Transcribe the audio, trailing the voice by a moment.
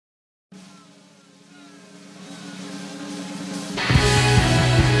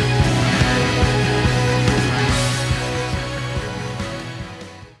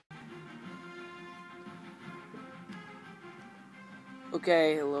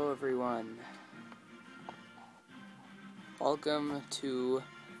Okay, hello everyone. Welcome to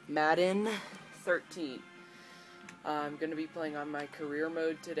Madden 13. I'm going to be playing on my career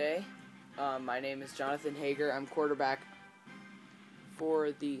mode today. My name is Jonathan Hager. I'm quarterback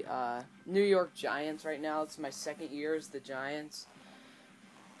for the New York Giants right now. It's my second year as the Giants.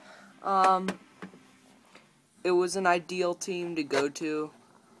 It was an ideal team to go to.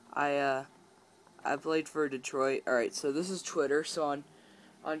 I played for Detroit. Alright, so this is Twitter. So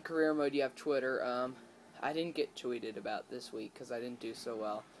on career mode you have Twitter. I didn't get tweeted about this week because I didn't do so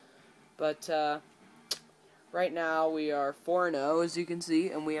well. But right now we are 4-0 as you can see,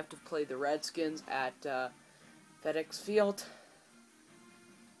 and we have to play the Redskins at FedEx Field.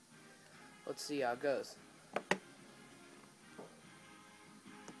 Let's see how it goes.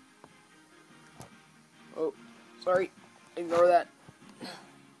 Oh, sorry. Ignore that.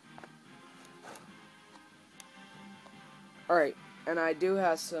 Alright, and I do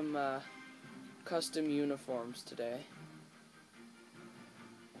have some custom uniforms today.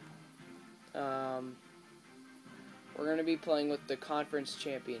 We're going to be playing with the conference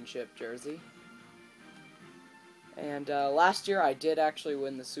championship jersey. And last year I did actually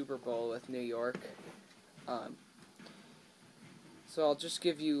win the Super Bowl with New York. So I'll just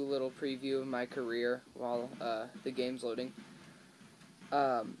give you a little preview of my career while the game's loading.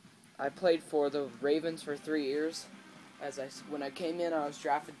 I played for the Ravens for 3 years. When I came in, I was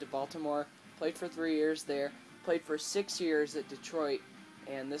drafted to Baltimore, played for 3 years there, played for 6 years at Detroit,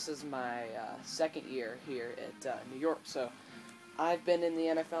 and this is my second year here at New York. So I've been in the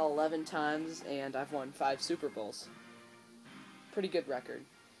NFL 11 times, and I've won 5 Super Bowls. Pretty good record.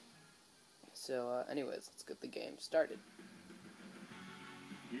 So anyways, let's get the game started.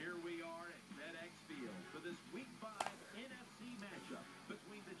 Here we are at FedEx Field for this Week 5 NFC matchup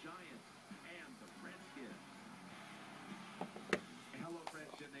between the Giants and the Redskins. Hello, Fred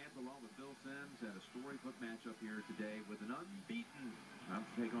Shenanz, along with Bill Sims, at a storybook matchup here today with an unbeaten. I'm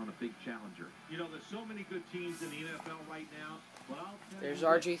taking on a big challenger. You know, there's so many good teams in the NFL right now. There's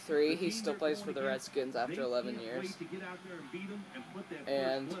RG3. He still plays for the Redskins after 11 years.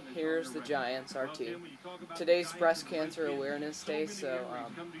 And here's the Giants, our team. Today's Breast Cancer Awareness Day, so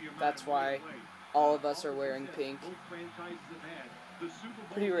that's why all of us are wearing pink.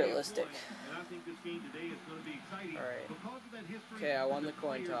 Pretty realistic. Alright. Okay, I won the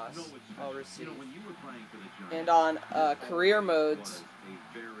coin toss. I'll receive. And on career modes,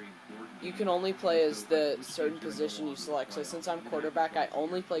 you can only play as the certain position you select. So since I'm quarterback, I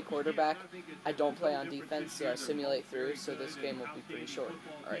only play quarterback. I don't play on defense, so I simulate through, so this game will be pretty short.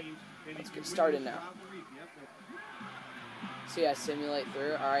 Alright, let's get started now. See, I simulate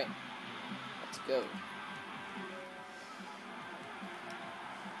through. Alright, let's go.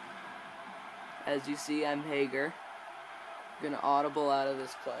 As you see, I'm Hager. I'm going to audible out of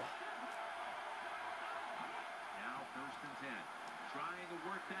this play. Now 1st and 10. Trying to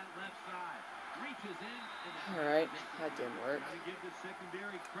work that left side. Reaches in. Alright, that didn't work. Gotta give the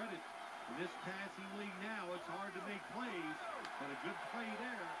secondary credit. In this passing league now, it's hard to make plays, but a good play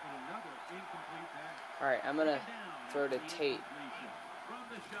there and another incomplete pass. Alright, I'm going to throw to Tate. From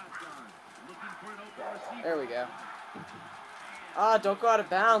the shotgun. Looking for an open receiver. There we go. Ah, don't go out of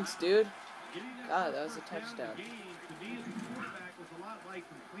bounds, dude. God, that was a touchdown.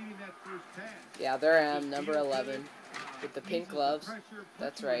 Yeah, there I am, number 11, with the pink gloves.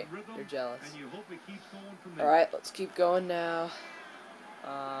 That's right, you're jealous. Alright, let's keep going now.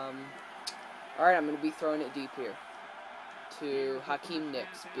 Alright, I'm going to be throwing it deep here to Hakeem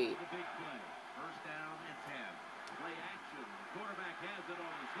Nicks, B.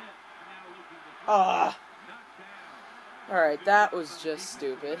 Ah! Alright, that was just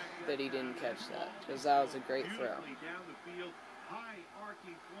stupid that he didn't catch that, because that was a great throw.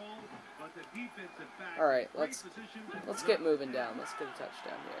 Alright, let's get moving down. Let's get a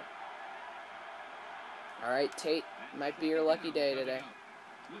touchdown here. Alright, Tate, might be your lucky day today.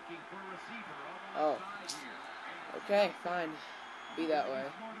 Oh. Okay, fine. Be that way.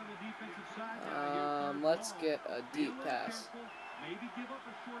 Let's get a deep pass.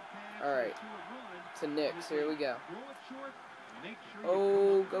 Alright. To Nicks. Here we go.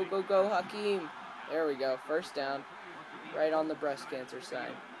 Oh, go, go, go, Hakeem. There we go. First down. Right on the breast cancer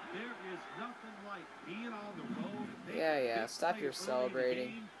sign. Yeah. Stop your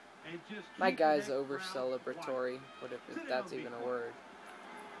celebrating. My guy's over-celebratory. What if that's even a word?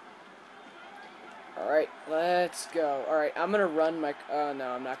 Alright, let's go. Alright, I'm going to run my...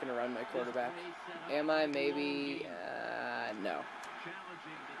 no, I'm not going to run my quarterback. Am I? Maybe... no.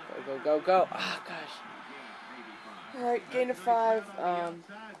 Go, go, go, go. Oh, gosh. Alright, gain of 5.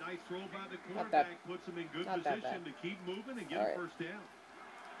 Not that bad. Alright.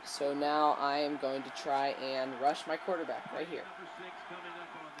 So now I am going to try and rush my quarterback right here. Number 6 coming up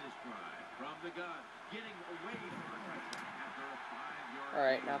on this drive. From the gun, getting away from the pressure after a 5-yard.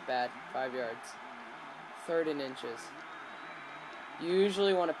 Alright, not bad. 5 yards. 3rd and inches. You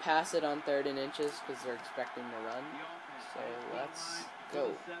usually want to pass it on 3rd and inches because they're expecting to run. So let's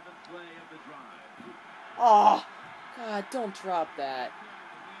go. Oh, God, don't drop that.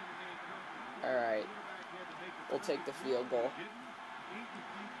 Alright. We'll take the field goal.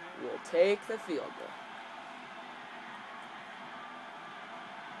 We'll take the field goal.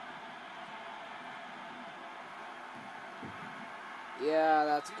 Yeah,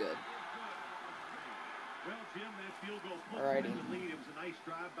 that's good. Alrighty.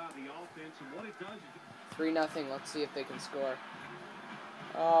 3-0. Let's see if they can score.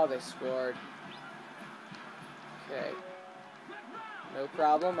 Oh, they scored. Okay. No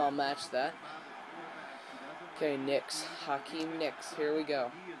problem. I'll match that. Okay, Nix. Hakeem Nix. Here we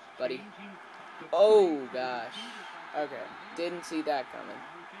go, buddy. Oh, gosh. Okay. Didn't see that coming.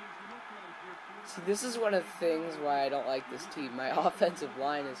 See, this is one of the things why I don't like this team. My offensive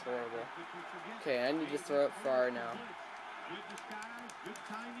line is horrible. Okay, I need to throw it far now.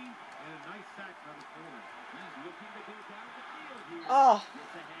 Oh,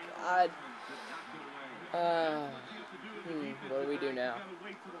 God. What do we do now?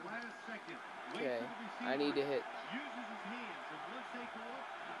 Okay, I need to hit.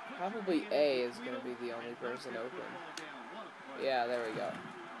 Probably A is going to be the only person open. Yeah, there we go.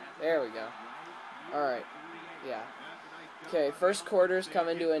 There we go. Alright, yeah. Okay, first quarter's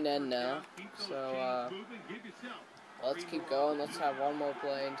coming to an end now. So, let's keep going. Let's have one more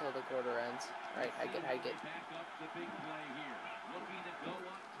play until the quarter ends. Alright, hike it.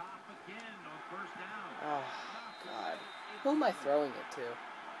 Oh, God. Who am I throwing it to?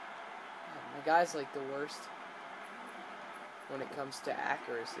 God, my guy's like the worst when it comes to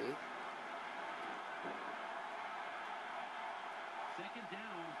accuracy. Second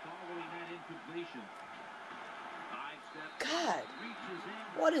down following that incompletion. God,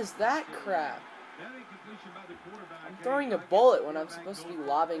 what is that crap? I'm throwing a bullet when I'm supposed to be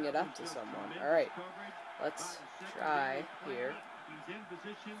lobbing it up to someone. Alright, let's try here,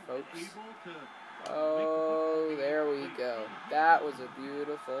 folks. Oh, there we go. That was a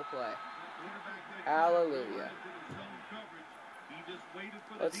beautiful play. Hallelujah.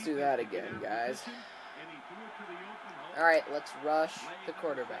 Let's do that again, guys. Alright, let's rush the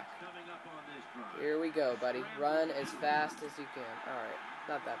quarterback. Here we go, buddy. Run as fast as you can. Alright,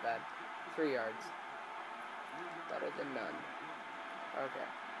 not that bad. 3 yards. Better than none. Okay.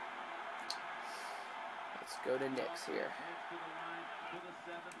 Let's go to Nix here.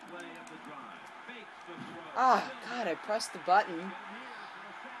 Ah, God, I pressed the button.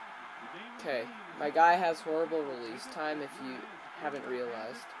 Okay, my guy has horrible release time if you haven't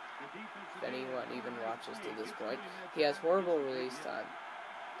realized. If anyone even watches to this point. He has horrible release time,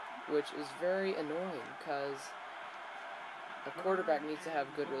 which is very annoying because a quarterback needs to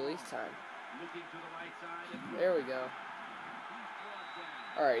have good release time. There we go.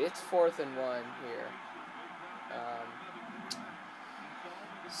 Alright, it's 4th and 1 here.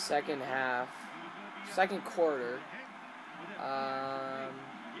 Second half. Second quarter.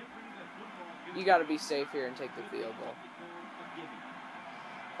 You gotta be safe here and take the field goal.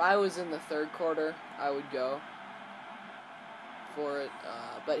 If I was in the 3rd quarter, I would go for it.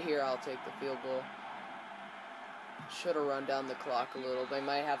 But here I'll take the field goal. Should have run down the clock a little. They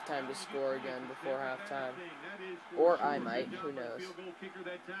might have time to score again before halftime. Or I might. Who knows?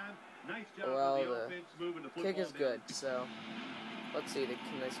 Well, the kick is good, so let's see.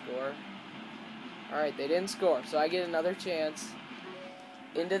 Can they score? Alright, they didn't score, so I get another chance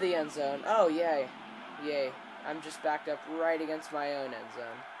into the end zone. Oh, yay. Yay. I'm just backed up right against my own end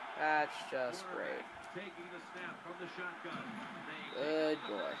zone. That's just great. Good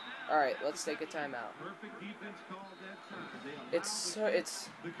boy. Alright, let's take a timeout. This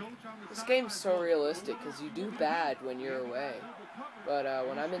game's so realistic because you do bad when you're away. But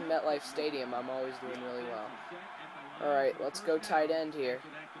when I'm in MetLife Stadium, I'm always doing really well. Alright, let's go tight end here.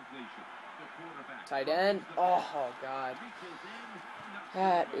 Tight end. Oh, God.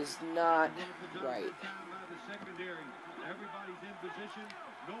 That is not right.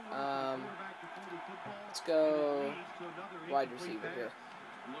 Let's go wide receiver here.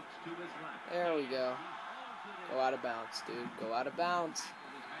 There we go. Go out of bounds, dude. Go out of bounds.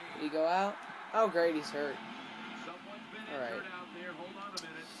 Did he go out? Oh, great, he's hurt. Alright.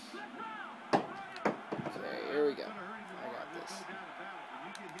 Okay, here we go. I got this.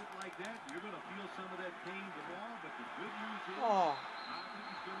 Oh.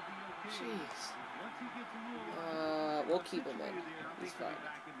 Jeez. We'll keep him in. He's fine.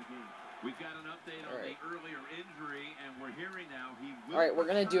 We've got an update on the earlier injury, and we're hearing now he will. All right, we're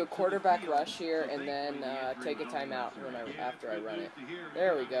gonna do a quarterback rush here, and then take a timeout after I run it.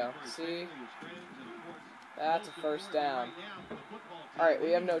 There we go. See, that's a first down. All right, we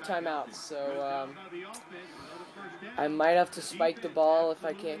have no timeouts, so I might have to spike the ball if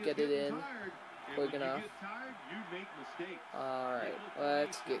I can't get it in quick enough. All right,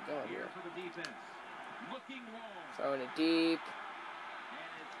 let's get going here. Throwing it deep.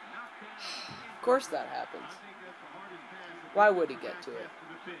 Of course that happens. Why would he get to it?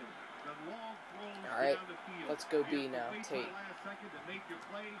 Alright, let's go B now. Tate.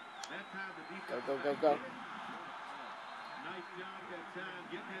 Go, go, go, go.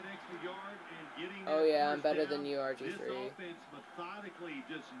 Oh yeah, I'm better than you, RG3.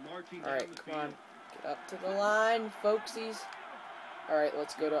 Alright, come on. Get up to the line, folksies. Alright,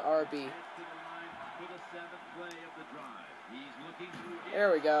 let's go to RB.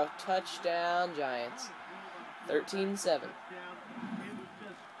 There we go. Touchdown, Giants. 13-7.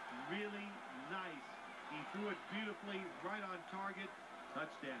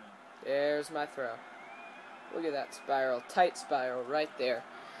 There's my throw. Look at that spiral. Tight spiral right there.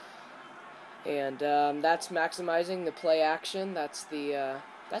 And that's maximizing the play action. That's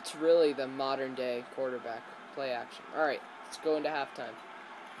really the modern day quarterback play action. Alright, let's go into halftime.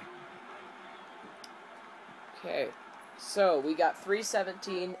 Okay. So, we got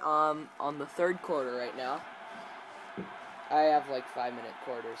 3:17 on the third quarter right now. I have like 5-minute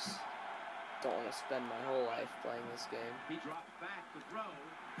quarters. Don't want to spend my whole life playing this game.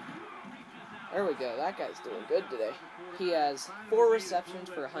 There we go. That guy's doing good today. He has 4 receptions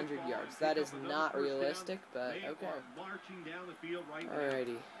for 100 yards. That is not realistic, but okay.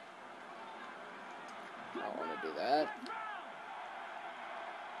 Alrighty. I don't want to do that.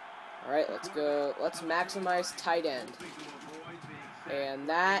 Alright, let's go. Let's maximize tight end. And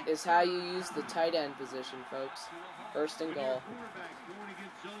that is how you use the tight end position, folks. First and goal.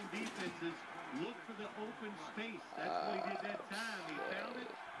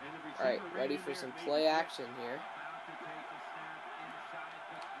 Alright, ready for some play action here.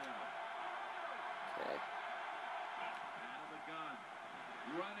 Okay.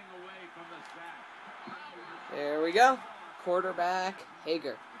 There we go. Quarterback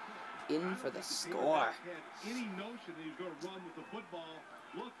Hager. In for the score.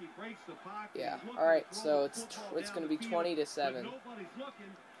 Yeah. All right. So it's going to be 20-7.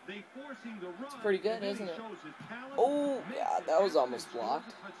 It's pretty good, isn't it? Oh, yeah. That was almost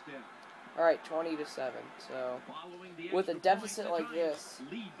blocked. All right. 20-7. So with a deficit like this,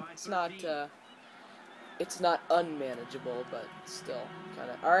 it's not unmanageable, but still kind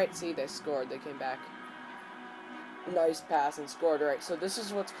of. All right. See, they scored. They came back. Nice pass and scored. Alright, so this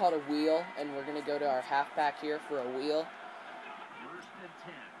is what's called a wheel, and we're going to go to our halfback here for a wheel.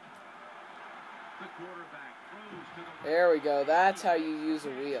 There we go. That's how you use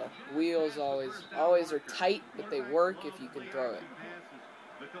a wheel. Wheels always are tight, but they work if you can throw it.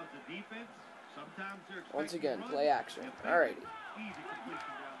 Once again, play action. Alrighty.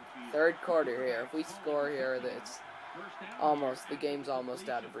 Third quarter here. If we score here, the game's almost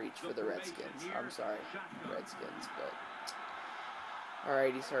out of reach for the Redskins. I'm sorry, Redskins, but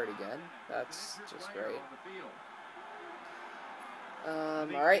alright, he's hurt again. That's just great.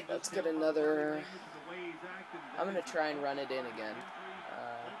 Alright, let's get another. I'm gonna try and run it in again.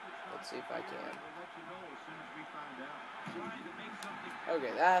 Let's see if I can.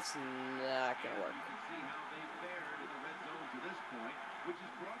 Okay, that's not gonna work.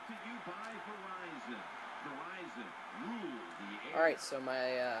 Alright, so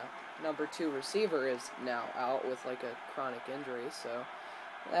my number 2 receiver is now out with like a chronic injury, so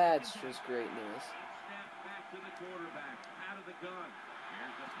that's just great news.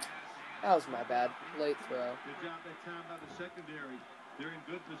 That was my bad. Late throw.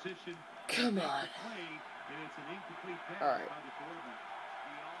 Come on. Alright.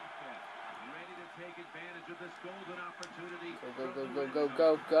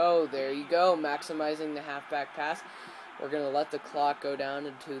 Go. There you go. Maximizing the halfback pass. We're going to let the clock go down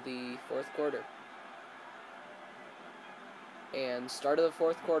into the fourth quarter. And start of the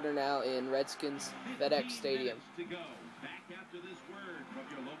fourth quarter now in Redskins FedEx Stadium. It's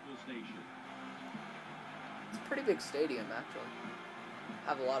a pretty big stadium, actually.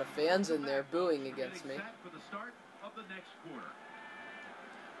 Have a lot of fans in there booing against me.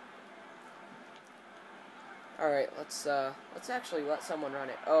 Alright, let's actually let someone run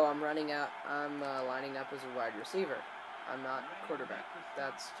it. Oh, I'm lining up as a wide receiver. I'm not quarterback.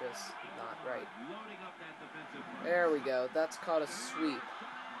 That's just not right. There we go. That's called a sweep.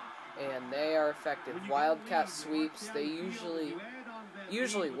 and they are effective. Wildcat sweeps, they usually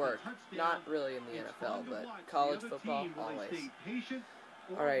work. Not really in the NFL, but college football, always.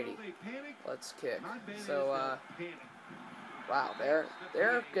 Alrighty, let's kick. So, wow,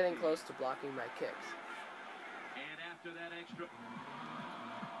 they're getting close to blocking my kicks.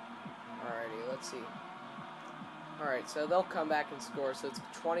 Alrighty, let's see. Alright, so they'll come back and score, so it's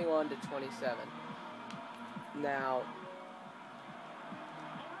 21-27. Now,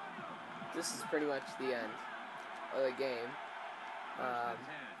 this is pretty much the end of the game.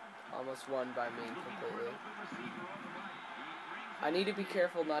 Almost won by me completely. I need to be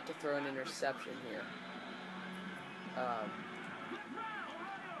careful not to throw an interception here.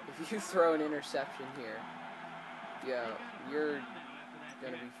 If you throw an interception here, you're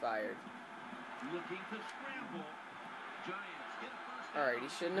gonna be fired. Alright, he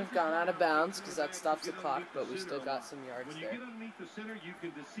shouldn't have gone out of bounds because that stops the clock, but we still got some yards there.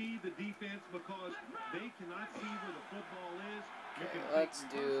 Okay, let's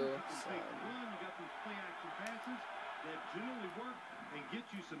do some.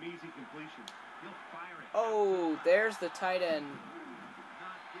 Oh, there's the tight end.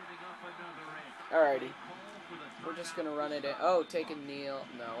 Alrighty. We're just going to run it in. Oh, take a knee.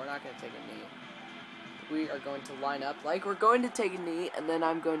 No, we're not going to take a knee. We are going to line up like we're going to take a knee, and then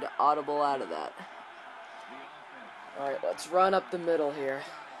I'm going to audible out of that. Alright, let's run up the middle here.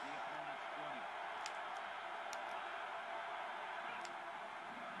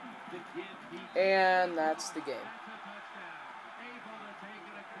 And that's the game.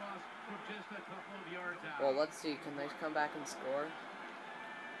 Well, let's see. Can they come back and score?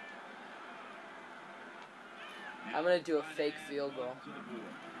 I'm going to do a fake field goal.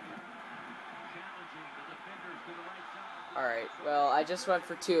 Alright, well, I just went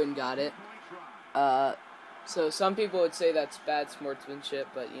for 2 and got it. So some people would say that's bad sportsmanship,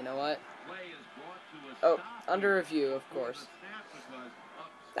 but you know what? Oh, under review, of course.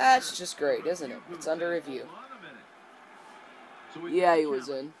 That's just great, isn't it? It's under review. Yeah, he was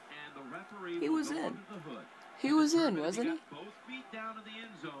in. He was in. He was in, wasn't he?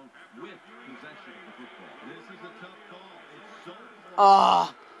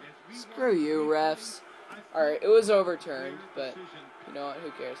 Ah, screw you, refs. Alright, it was overturned, but you know what,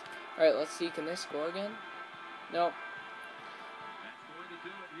 who cares? Alright, let's see, can they score again? Nope.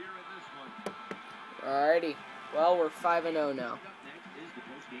 Alrighty, well, we're 5-0 now.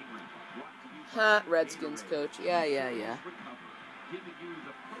 Ha, Redskins coach, yeah.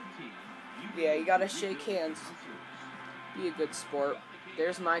 Yeah, you gotta shake hands. Be a good sport.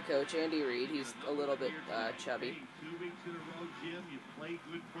 There's my coach, Andy Reid. He's a little bit chubby.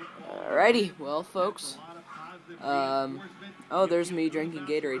 Alrighty, well, folks. Oh, there's me drinking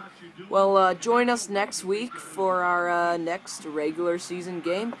Gatorade. Well, join us next week for our next regular season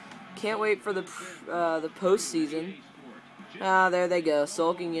game. Can't wait for the postseason. Ah, there they go,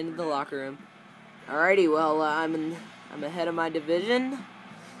 sulking into the locker room. Alrighty, well, I'm ahead of my division,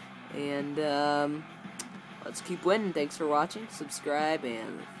 and let's keep winning. Thanks for watching. Subscribe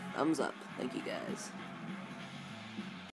and thumbs up. Thank you, guys.